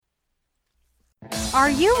Are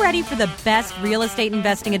you ready for the best real estate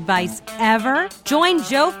investing advice ever? Join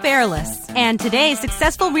Joe Fairless and today's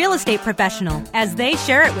successful real estate professional as they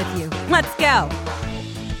share it with you. Let's go.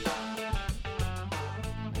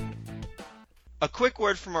 A quick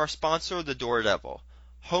word from our sponsor, the Door Devil.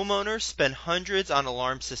 Homeowners spend hundreds on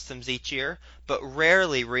alarm systems each year, but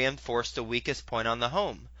rarely reinforce the weakest point on the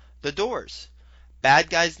home, the doors. Bad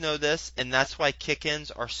guys know this, and that's why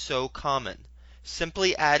kick-ins are so common.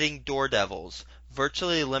 Simply adding Door Devils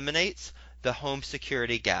virtually eliminates the home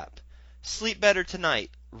security gap. Sleep better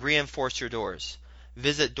tonight. Reinforce your doors.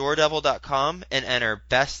 Visit doordevil.com and enter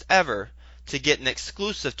Best Ever to get an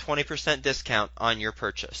exclusive 20% discount on your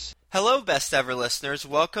purchase. Hello, Best Ever listeners.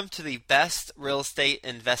 Welcome to the Best Real Estate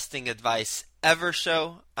Investing Advice Ever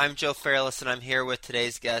show. I'm Joe Fairless, and I'm here with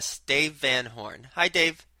today's guest, Dave Van Horn. Hi,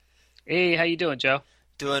 Dave. Hey, how you doing, Joe?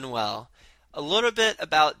 Doing well. A little bit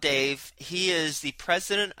about Dave. He is the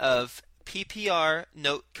president of PPR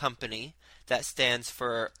Note Company. That stands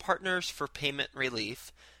for Partners for Payment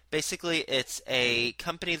Relief. Basically, it's a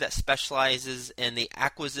company that specializes in the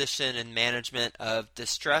acquisition and management of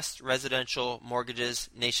distressed residential mortgages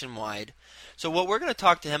nationwide. So what we're going to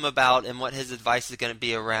talk to him about and what his advice is going to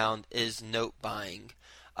be around is note buying.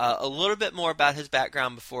 A little bit more about his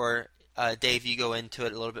background before Dave, you go into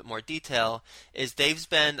it a little bit more detail, is Dave's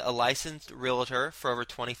been a licensed realtor for over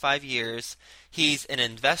 25 years. He's an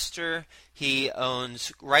investor. He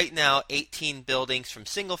owns, right now, 18 buildings from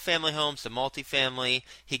single-family homes to multifamily.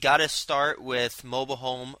 He got his start with mobile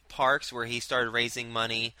home parks where he started raising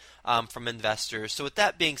money from investors. So with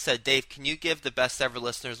that being said, Dave, can you give the Best Ever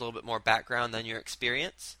listeners a little bit more background on your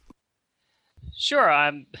experience? Sure.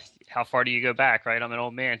 How far do you go back, right? I'm an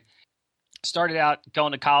old man. Started out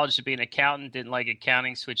going to college to be an accountant, didn't like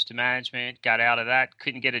accounting, switched to management, got out of that,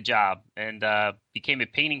 couldn't get a job, and became a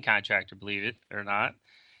painting contractor, believe it or not,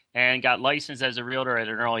 and got licensed as a realtor at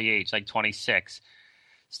an early age, like 26.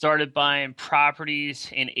 Started buying properties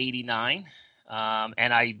in 89,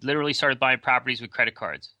 and I literally started buying properties with credit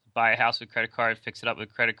cards. Buy a house with credit card, fix it up with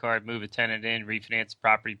a credit card, move a tenant in, refinance the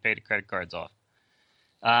property, pay the credit cards off.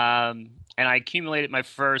 And I accumulated my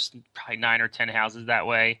first probably 9 or 10 houses that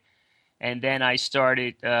way. And then I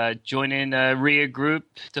started joining a RIA group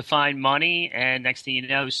to find money, and next thing you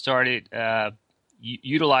know, started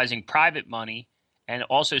utilizing private money and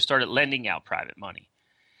also started lending out private money.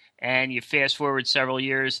 And you fast forward several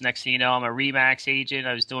years, next thing you know, I'm a RE/MAX agent.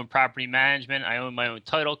 I was doing property management. I owned my own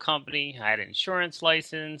title company. I had an insurance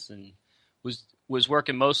license and was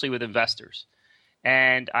working mostly with investors.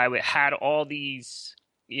 And I had all these,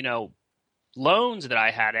 loans that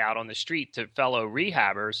I had out on the street to fellow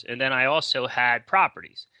rehabbers, and then I also had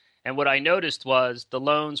properties. And what I noticed was the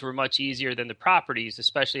loans were much easier than the properties,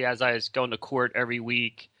 especially as I was going to court every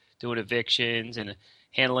week, doing evictions and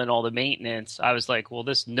handling all the maintenance. I was like, well,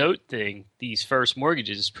 this note thing, these first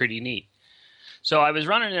mortgages, is pretty neat. So I was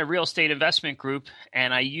running a real estate investment group,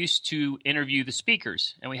 and I used to interview the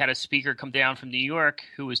speakers. And we had a speaker come down from New York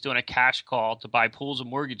who was doing a cash call to buy pools of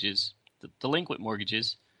mortgages, delinquent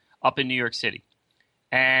mortgages, up in New York City.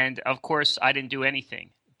 And of course, I didn't do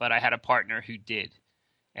anything, but I had a partner who did.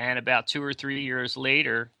 And about 2 or 3 years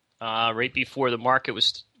later, right before the market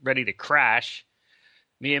was ready to crash,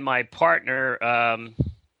 me and my partner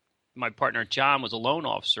John was a loan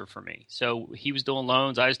officer for me. So he was doing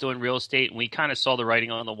loans, I was doing real estate, and we kind of saw the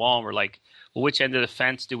writing on the wall, and we're like, well, which end of the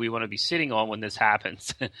fence do we want to be sitting on when this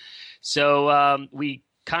happens? So we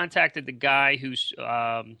contacted the guy who's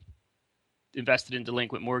invested in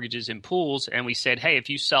delinquent mortgages and pools, and we said, hey, if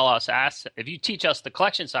you sell us if you teach us the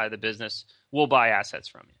collection side of the business, we'll buy assets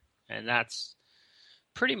from you. And that's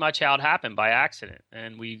pretty much how it happened, by accident.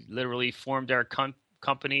 And we literally formed our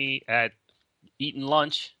company at eating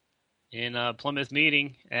lunch in a Plymouth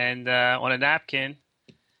meeting and on a napkin,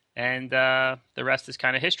 and the rest is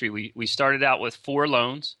kind of history. We started out with 4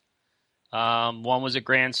 loans. One was a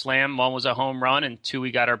grand slam, one was a home run, and 2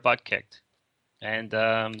 we got our butt kicked. And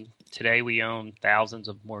today we own thousands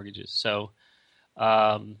of mortgages. So,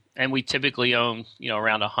 and we typically own,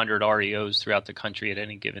 around 100 REOs throughout the country at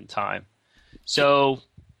any given time. So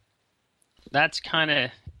that's kind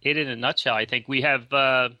of it in a nutshell. I think we have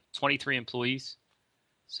 23 employees.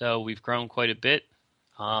 So we've grown quite a bit.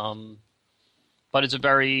 But it's a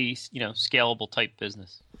very, scalable type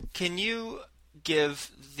business. Can you give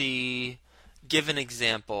an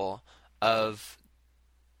example of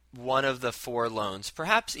one of the 4 loans,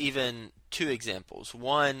 perhaps even 2 examples?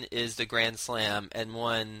 One is the Grand Slam and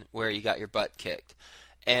one where you got your butt kicked.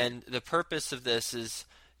 And the purpose of this is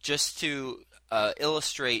just to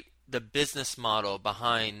illustrate the business model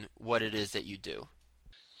behind what it is that you do.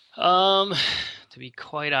 Um, to be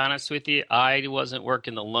quite honest with you, I wasn't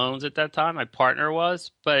working the loans at that time. My partner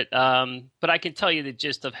was, but I can tell you the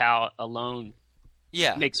gist of how a loan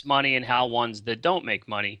Yeah. makes money and how ones that don't make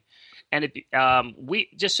money. And we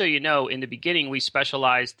just so you know, in the beginning we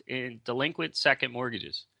specialized in delinquent second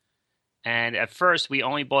mortgages, and at first we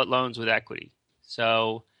only bought loans with equity.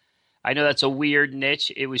 So I know that's a weird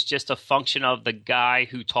niche. It was just a function of the guy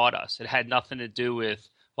who taught us. It had nothing to do with,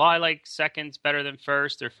 well, I like seconds better than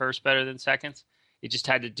first or first better than seconds. It just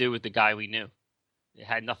had to do with the guy we knew. It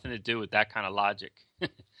had nothing to do with that kind of logic.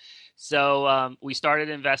 So we started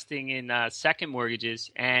investing in second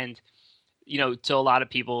mortgages, and to a lot of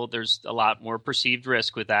people, there's a lot more perceived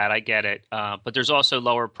risk with that. I get it, but there's also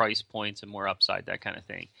lower price points and more upside, that kind of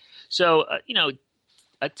thing. So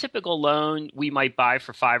a typical loan we might buy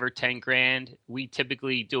for 5 or 10 grand. We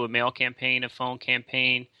typically do a mail campaign, a phone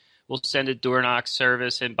campaign. We'll send a door knock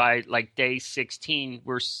service, and by like day 16,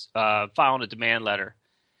 we're filing a demand letter.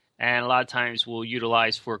 And a lot of times we'll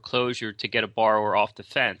utilize foreclosure to get a borrower off the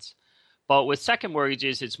fence. But with second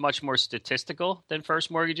mortgages, it's much more statistical than first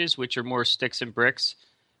mortgages, which are more sticks and bricks.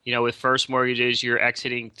 With first mortgages, you're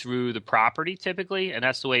exiting through the property typically, and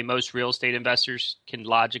that's the way most real estate investors can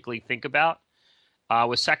logically think about.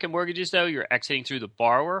 With second mortgages, though, you're exiting through the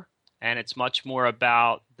borrower, and it's much more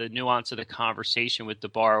about the nuance of the conversation with the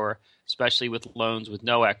borrower, especially with loans with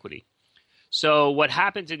no equity. So what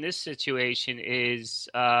happens in this situation is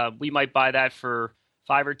we might buy that for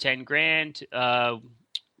 5 or 10 grand.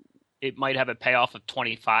 It might have a payoff of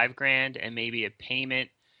 25 grand and maybe a payment.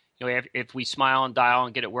 If we smile and dial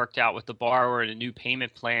and get it worked out with the borrower, and a new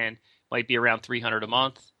payment plan might be around 300 a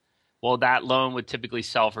month. Well, that loan would typically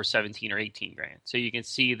sell for 17 or 18 grand. So you can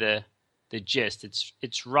see the gist.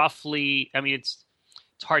 It's roughly, it's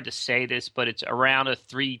hard to say this, but it's around a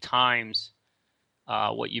 3 times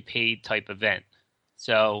what you paid type event.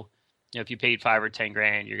 So, if you paid 5 or 10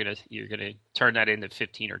 grand, you're gonna turn that into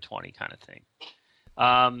 15 or 20 kind of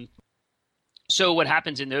thing. So what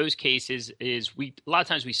happens in those cases is a lot of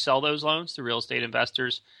times we sell those loans to real estate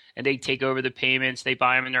investors, and they take over the payments. They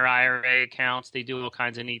buy them in their IRA accounts. They do all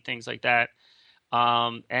kinds of neat things like that.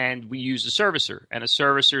 And we use a servicer, and a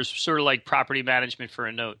servicer is sort of like property management for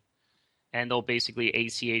a note. And they'll basically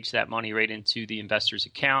ACH that money right into the investor's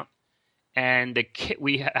account. And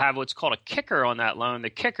we have what's called a kicker on that loan. The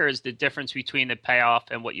kicker is the difference between the payoff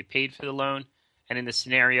and what you paid for the loan. And in the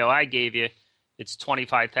scenario I gave you, it's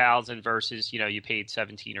 25,000 versus, you paid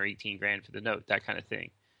 17 or 18 grand for the note, that kind of thing.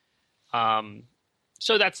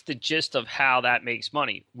 So that's the gist of how that makes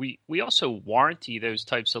money. We also warranty those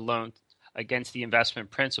types of loans against the investment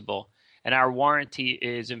principal, and our warranty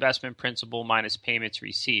is investment principal minus payments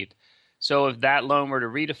received. So if that loan were to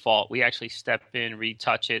redefault, we actually step in,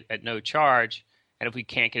 retouch it at no charge, and if we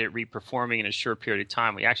can't get it reperforming in a short period of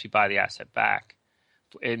time, we actually buy the asset back.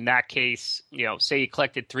 In that case, say you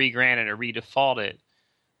collected 3 grand and it redefaulted,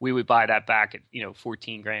 we would buy that back at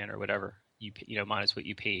 14 grand or whatever you minus what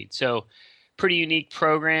you paid. So pretty unique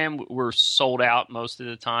program. We're sold out most of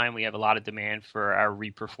the time. We have a lot of demand for our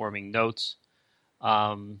reperforming notes,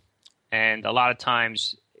 and a lot of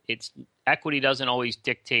times equity doesn't always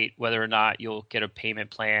dictate whether or not you'll get a payment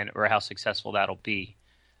plan or how successful that'll be,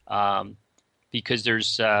 because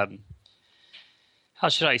there's how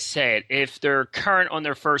should I say it? If they're current on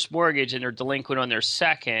their first mortgage and they're delinquent on their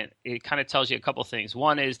second, it kind of tells you a couple things.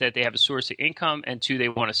 One is that they have a source of income, and 2, they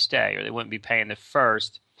want to stay, or they wouldn't be paying the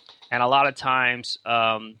first. And a lot of times,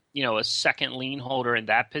 a second lien holder in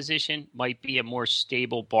that position might be a more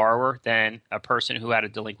stable borrower than a person who had a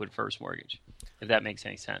delinquent first mortgage, if that makes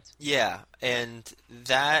any sense. Yeah, and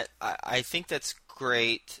that I think that's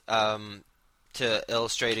great to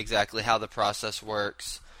illustrate exactly how the process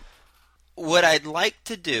works. What I'd like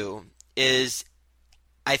to do is,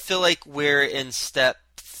 I feel like we're in step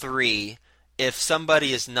 3 if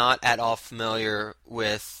somebody is not at all familiar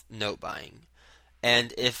with note buying.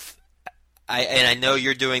 And I know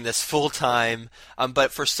you're doing this full time,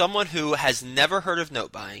 but for someone who has never heard of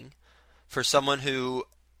note buying, for someone who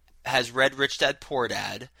has read Rich Dad Poor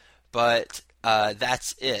Dad, but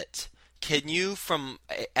that's it, can you, from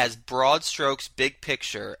as broad strokes, big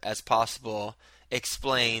picture as possible,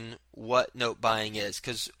 explain what note buying is?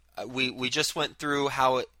 Because we just went through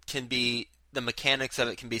how it can be, the mechanics of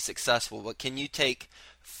it can be successful, but can you take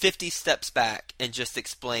 50 steps back and just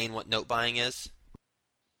explain what note buying is?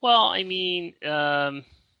 Well,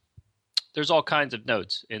 there's all kinds of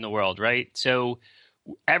notes in the world, right? So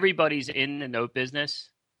everybody's in the note business.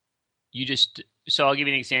 So I'll give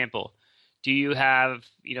you an example. Do you have,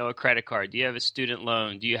 a credit card? Do you have a student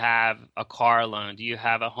loan? Do you have a car loan? Do you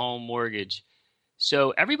have a home mortgage?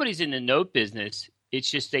 So everybody's in the note business. It's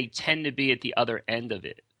just they tend to be at the other end of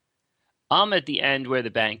it. I'm at the end where the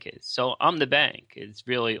bank is. So I'm the bank. It's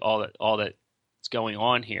really all that's going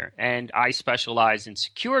on here. And I specialize in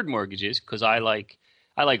secured mortgages because I like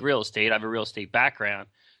real estate. I have a real estate background.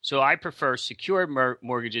 So I prefer secured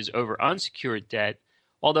mortgages over unsecured debt,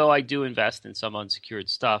 although I do invest in some unsecured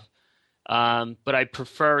stuff. But I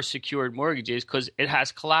prefer secured mortgages because it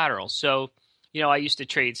has collateral. So, I used to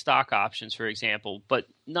trade stock options, for example, but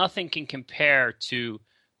nothing can compare to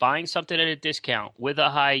buying something at a discount with a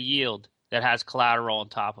high yield that has collateral on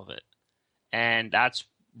top of it. And that's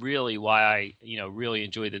really why I, really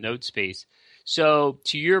enjoy the note space. So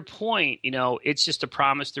to your point, it's just a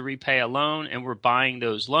promise to repay a loan, and we're buying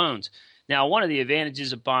those loans. Now, one of the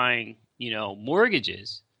advantages of buying,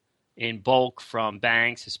 mortgages in bulk from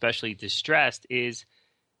banks, especially distressed, is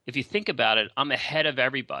if you think about it, I'm ahead of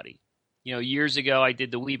everybody. Years ago, I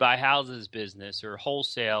did the We Buy Houses business or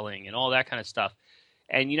wholesaling and all that kind of stuff.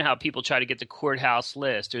 And you know how people try to get the courthouse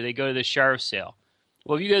list or they go to the sheriff's sale.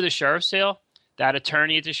 Well, if you go to the sheriff's sale, that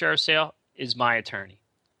attorney at the sheriff's sale is my attorney.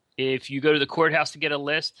 If you go to the courthouse to get a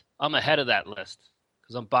list, I'm ahead of that list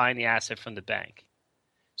because I'm buying the asset from the bank.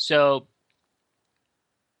 So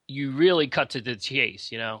you really cut to the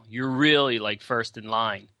chase, You're really like first in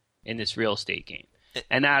line in this real estate game.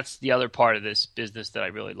 And that's the other part of this business that I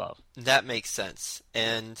really love. That makes sense.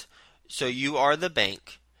 And so you are the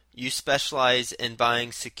bank. You specialize in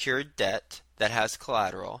buying secured debt that has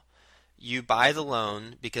collateral. You buy the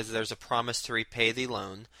loan because there's a promise to repay the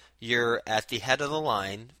loan. You're at the head of the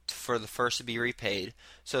line for the first to be repaid.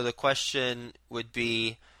 So the question would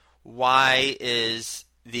be, why is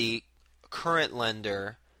the current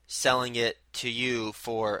lender selling it to you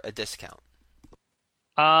for a discount?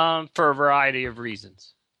 For a variety of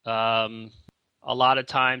reasons. A lot of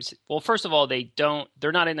times, well, first of all,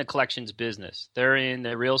 they're not in the collections business. They're in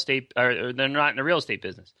the real estate, or they're not in the real estate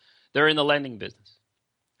business. They're in the lending business.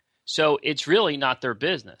 So it's really not their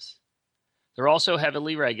business. They're also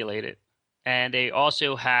heavily regulated, and they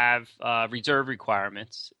also have reserve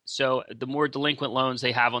requirements. So the more delinquent loans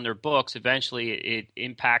they have on their books, eventually it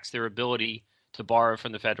impacts their ability to borrow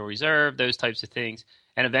from the Federal Reserve, those types of things.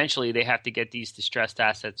 And eventually they have to get these distressed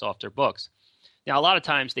assets off their books. Now, a lot of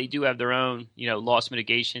times they do have their own, loss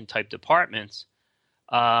mitigation type departments.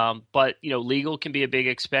 But, legal can be a big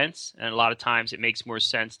expense. And a lot of times it makes more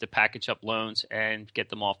sense to package up loans and get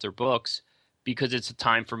them off their books because it's a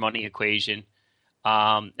time for money equation.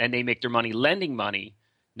 And they make their money lending money,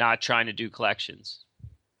 not trying to do collections,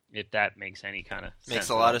 if that makes any kind of sense. Makes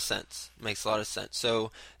a lot of sense.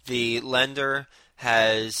 So the lender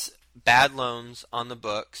has bad loans on the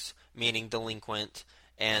books, meaning delinquent,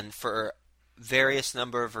 and for various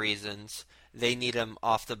number of reasons, they need them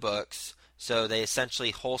off the books. So they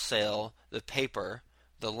essentially wholesale the paper,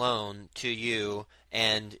 the loan, to you,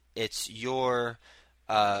 and it's you're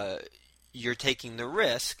taking the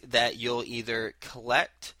risk that you'll either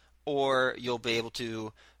collect or you'll be able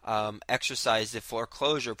to exercise the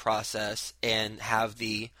foreclosure process and have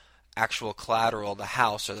the actual collateral, the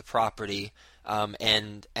house or the property,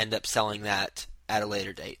 and end up selling that at a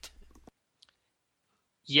later date.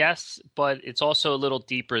 Yes, but it's also a little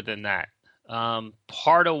deeper than that.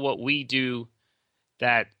 Part of what we do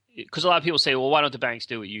because a lot of people say, well, why don't the banks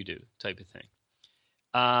do what you do type of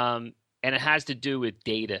thing. And it has to do with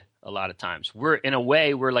data a lot of times. We're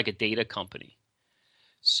like a data company.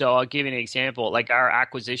 So I'll give you an example. Like our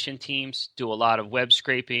acquisition teams do a lot of web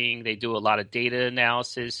scraping. They do a lot of data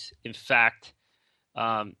analysis. In fact,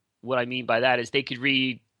 what I mean by that is they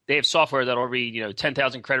have software that'll read,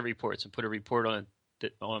 10,000 credit reports and put a report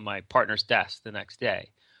on my partner's desk the next day.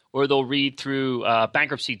 Or they'll read through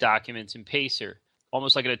bankruptcy documents in Pacer,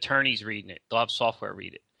 almost like an attorney's reading it. They'll have software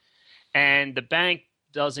read it. And the bank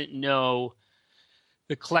doesn't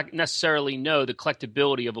necessarily know the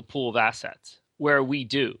collectability of a pool of assets, where we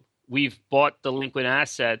do. We've bought delinquent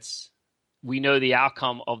assets. We know the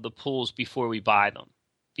outcome of the pools before we buy them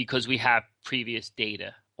because we have previous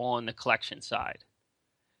data on the collection side.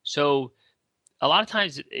 So a lot of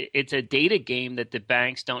times it's a data game that the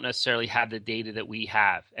banks don't necessarily have the data that we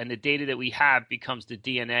have. And the data that we have becomes the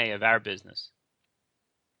DNA of our business.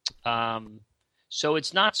 So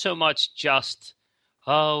it's not so much just,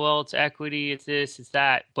 oh, well, it's equity, it's this, it's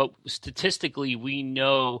that. But statistically, we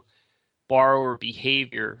know borrower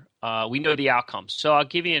behavior. We know the outcomes. So I'll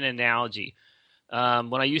give you an analogy.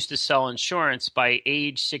 When I used to sell insurance, by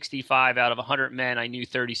age 65 out of 100 men, I knew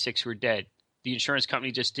 36 were dead. The insurance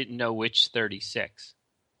company just didn't know which 36.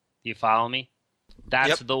 Do you follow me?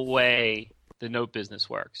 That's the way the note business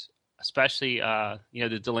works, especially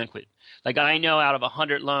the delinquent. Like I know out of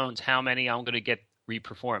 100 loans how many I'm going to get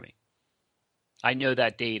reperforming. I know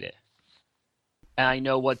that data. And I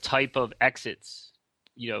know what type of exits,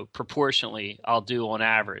 proportionally I'll do on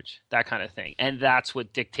average, that kind of thing. And that's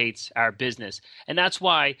what dictates our business. And that's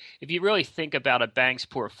why if you really think about a bank's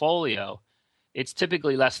portfolio, it's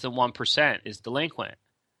typically less than 1% is delinquent.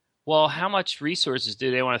 Well, how much resources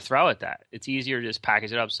do they want to throw at that? It's easier to just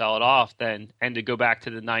package it up, sell it off, and to go back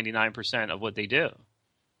to the 99% of what they do.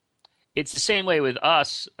 It's the same way with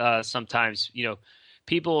us. Sometimes,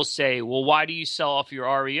 people will say, well, why do you sell off your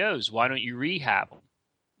REOs? Why don't you rehab them?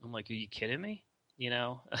 I'm like, are you kidding me?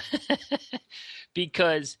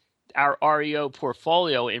 Because our REO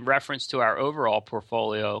portfolio in reference to our overall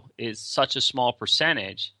portfolio is such a small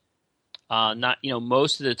percentage.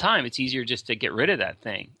 Most of the time it's easier just to get rid of that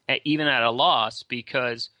thing, even at a loss,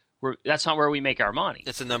 because that's not where we make our money.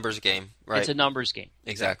 It's a numbers game, right? It's a numbers game.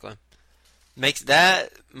 Exactly.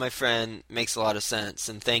 That, my friend, makes a lot of sense.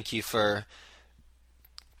 And thank you for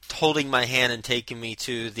holding my hand and taking me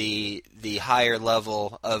to the higher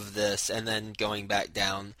level of this and then going back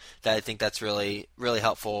down. That I think that's really, really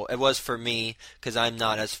helpful. It was for me because I'm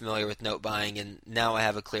not as familiar with note buying, and now I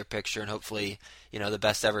have a clear picture, and hopefully, the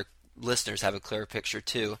best ever listeners have a clear picture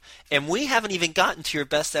too. And we haven't even gotten to your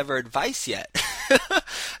best ever advice yet.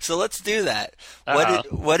 So let's do that.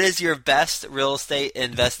 What is your best real estate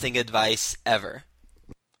investing advice ever?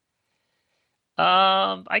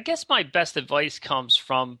 I guess my best advice comes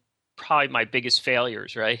from probably my biggest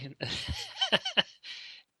failures, right?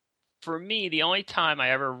 For me, the only time I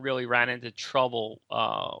ever really ran into trouble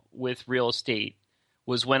with real estate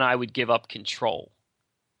was when I would give up control.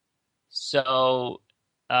 So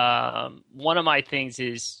one of my things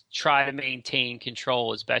is try to maintain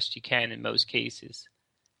control as best you can in most cases,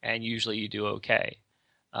 and usually you do okay.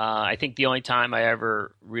 I think the only time I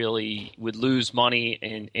ever really would lose money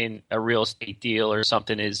in a real estate deal or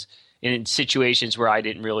something is in situations where I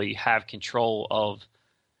didn't really have control of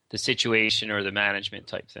the situation or the management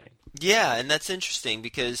type thing. Yeah, and that's interesting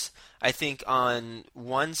because I think on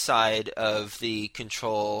one side of the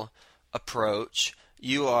control approach,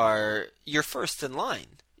 you're first in line.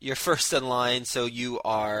 You're first in line, so you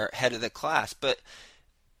are head of the class. But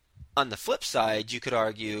on the flip side, you could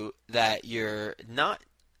argue that you're not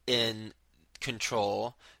in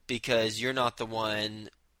control because you're not the one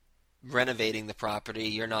renovating the property.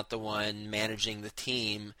 You're not the one managing the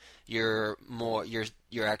team. You're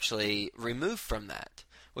actually removed from that,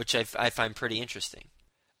 which I find pretty interesting.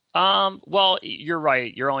 Well, you're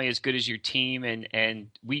right. You're only as good as your team, and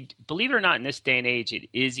we believe it or not, in this day and age, it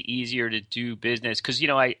is easier to do business because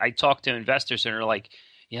I talk to investors and they're like,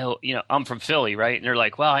 I'm from Philly, right? And they're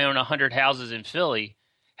like, well, I own 100 houses in Philly.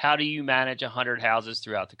 How do you manage 100 houses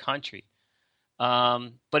throughout the country?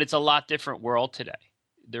 But it's a lot different world today.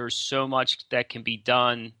 There's so much that can be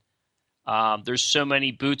done. There's so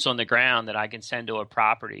many boots on the ground that I can send to a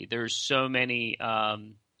property. There's so many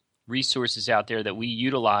resources out there that we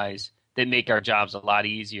utilize that make our jobs a lot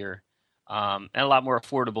easier and a lot more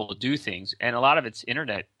affordable to do things. And a lot of it's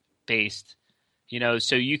internet based,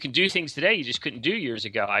 so you can do things today you just couldn't do years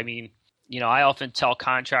ago. I mean, I often tell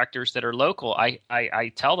contractors that are local,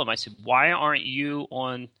 I tell them, I said, why aren't you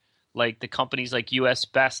on like the companies like US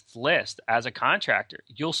Best list as a contractor?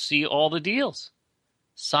 You'll see all the deals.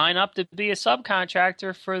 Sign up to be a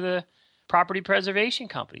subcontractor for the property preservation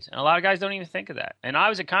companies. And a lot of guys don't even think of that. And I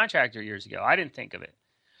was a contractor years ago. I didn't think of it.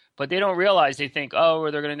 But they don't realize, they think, oh,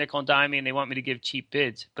 they're going to nickel and dime me and they want me to give cheap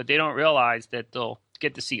bids. But they don't realize that they'll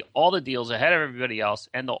get to see all the deals ahead of everybody else.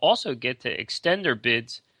 And they'll also get to extend their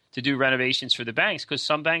bids to do renovations for the banks because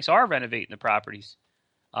some banks are renovating the properties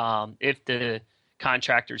if the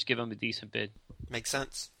contractors give them a decent bid. Makes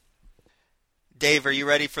sense. Dave, are you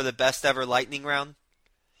ready for the best ever lightning round?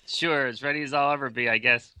 Sure, as ready as I'll ever be, I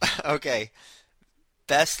guess. Okay.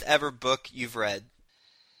 Best ever book you've read?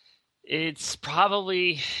 It's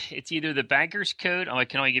either The Banker's Code. Oh, I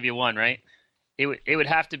can only give you one, right? It would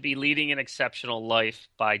have to be Leading an Exceptional Life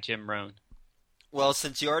by Jim Rohn. Well,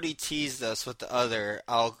 since you already teased us with the other,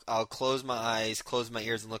 I'll close my eyes, close my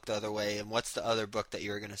ears, and look the other way. And what's the other book that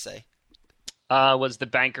you were going to say? Was The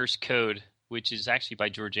Banker's Code, which is actually by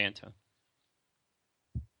George Anton.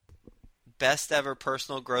 Best ever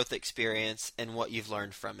personal growth experience and what you've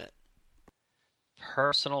learned from it.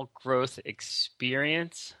 Personal growth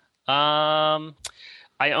experience? I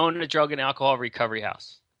own a drug and alcohol recovery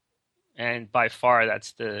house. And by far,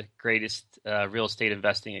 that's the greatest real estate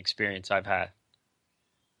investing experience I've had.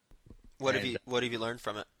 What have you learned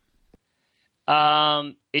from it?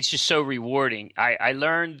 It's just so rewarding. I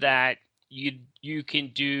learned that you can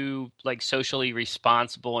do like socially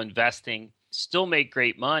responsible investing, still make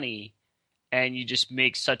great money, and you just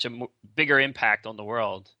make such a bigger impact on the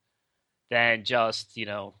world than just,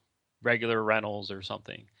 regular rentals or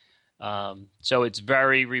something. So it's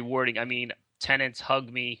very rewarding. I mean, tenants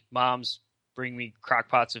hug me, moms bring me crock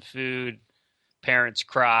pots of food, parents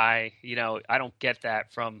cry. I don't get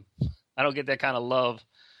that kind of love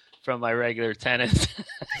from my regular tenants.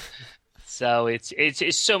 So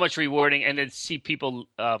it's so much rewarding, and then see people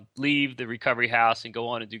leave the recovery house and go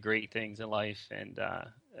on and do great things in life, and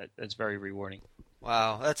it's very rewarding.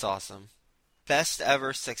 Wow, that's awesome. Best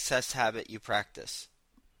ever success habit you practice?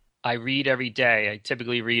 I read every day. I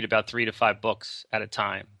typically read about 3 to 5 books at a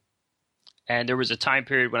time. And there was a time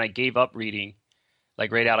period when I gave up reading,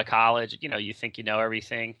 like right out of college. You think you know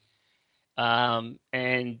everything.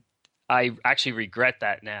 And I actually regret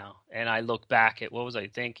that now. And I look back at what was I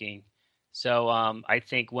thinking. So I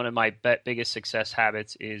think one of my biggest success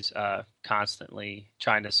habits is constantly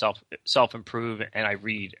trying to self-improve, and I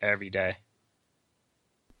read every day.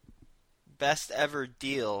 Best ever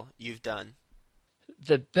deal you've done?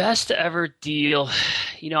 The best ever deal,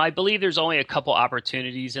 I believe there's only a couple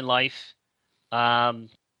opportunities in life, and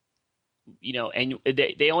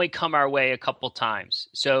they only come our way a couple times.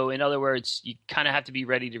 So in other words, you kind of have to be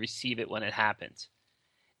ready to receive it when it happens.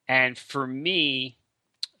 And for me,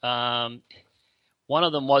 one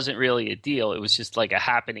of them wasn't really a deal. It was just like a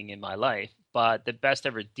happening in my life. But the best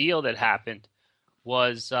ever deal that happened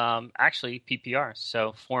was actually PPR.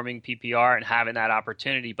 So forming PPR and having that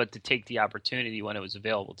opportunity, but to take the opportunity when it was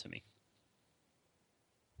available to me.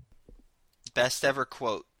 Best ever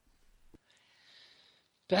quote?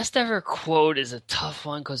 Best ever quote is a tough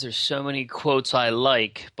one because there's so many quotes I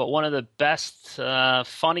like. But one of the best,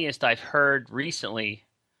 funniest I've heard recently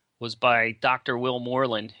was by Dr. Will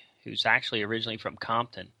Moreland, who's actually originally from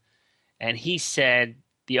Compton. And he said,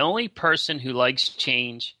 "The only person who likes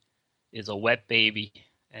change is a wet baby."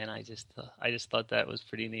 And I just thought that was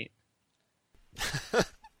pretty neat.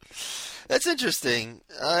 That's interesting.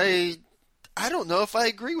 I don't know if I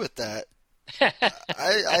agree with that.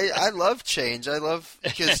 I love change.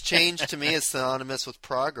 Because change to me is synonymous with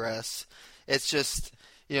progress. It's just,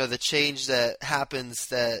 the change that happens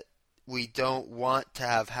that we don't want to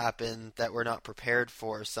have happen, that we're not prepared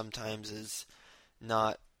for, sometimes is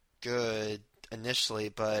not good initially,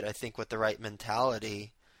 but I think with the right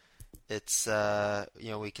mentality, it's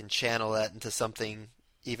we can channel that into something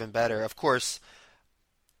even better. Of course,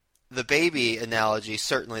 the baby analogy,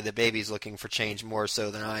 certainly the baby's looking for change more so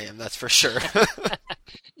than I am, that's for sure.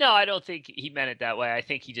 No, I don't think he meant it that way. I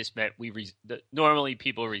think he just meant normally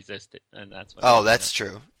people resist it, and that's what. Oh, that's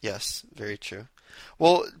true. Yes, very true.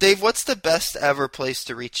 Well, Dave, what's the best ever place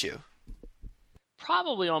to reach you?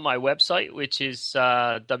 Probably on my website, which is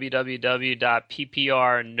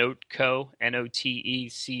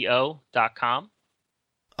www.pprnoteco.com.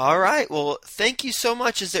 All right. Well, thank you so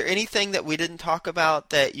much. Is there anything that we didn't talk about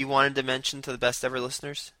that you wanted to mention to the best ever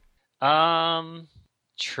listeners?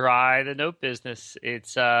 Try the note business.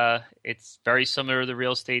 It's very similar to the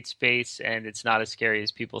real estate space, and it's not as scary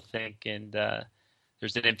as people think. And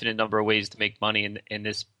there's an infinite number of ways to make money in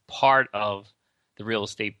this part of the real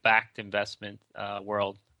estate backed investment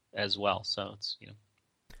world as well. So it's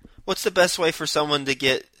What's the best way for someone to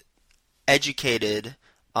get educated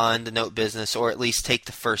on the note business, or at least take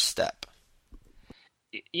the first step?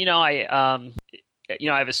 I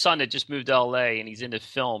have a son that just moved to LA, and he's into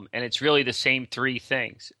film, and it's really the same 3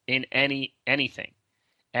 things in anything,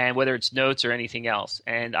 and whether it's notes or anything else.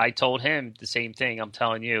 And I told him the same thing I'm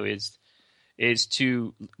telling you is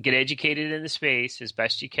to get educated in the space as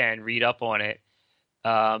best you can, read up on it,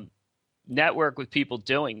 network with people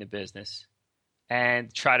doing the business,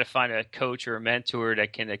 and try to find a coach or a mentor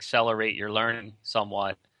that can accelerate your learning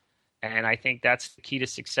somewhat. And I think that's the key to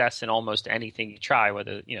success in almost anything you try,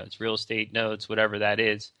 whether it's real estate, notes, whatever that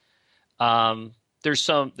is. There's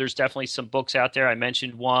definitely some books out there. I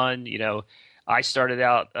mentioned one. I started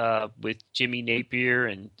out with Jimmy Napier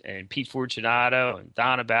and Pete Fortunato and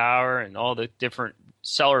Donna Bauer and all the different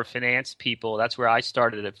seller finance people. That's where I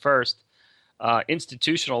started at first.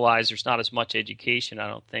 Institutionalized, there's not as much education, I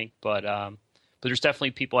don't think, but there's definitely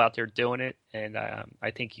people out there doing it, and I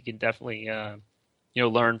think you can definitely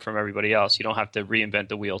learn from everybody else. You don't have to reinvent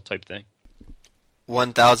the wheel type thing.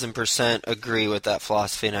 1,000% agree with that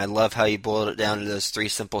philosophy, and I love how you boiled it down to those 3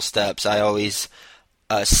 simple steps. I always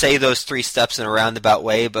say those 3 steps in a roundabout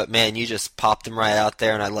way, but man, you just popped them right out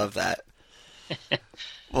there, and I love that.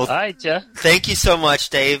 Well, all right, Joe. Thank you so much,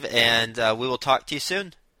 Dave, and we will talk to you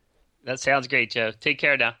soon. That sounds great, Joe. Take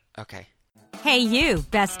care now. Okay. Hey you,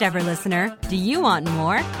 best ever listener. Do you want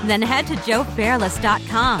more? Then head to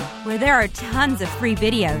joefairless.com, where there are tons of free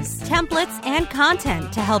videos, templates, and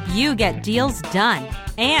content to help you get deals done.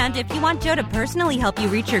 And if you want Joe to personally help you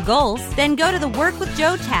reach your goals, then go to the Work with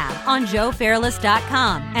Joe tab on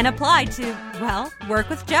joefairless.com and apply to, well, work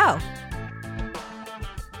with Joe.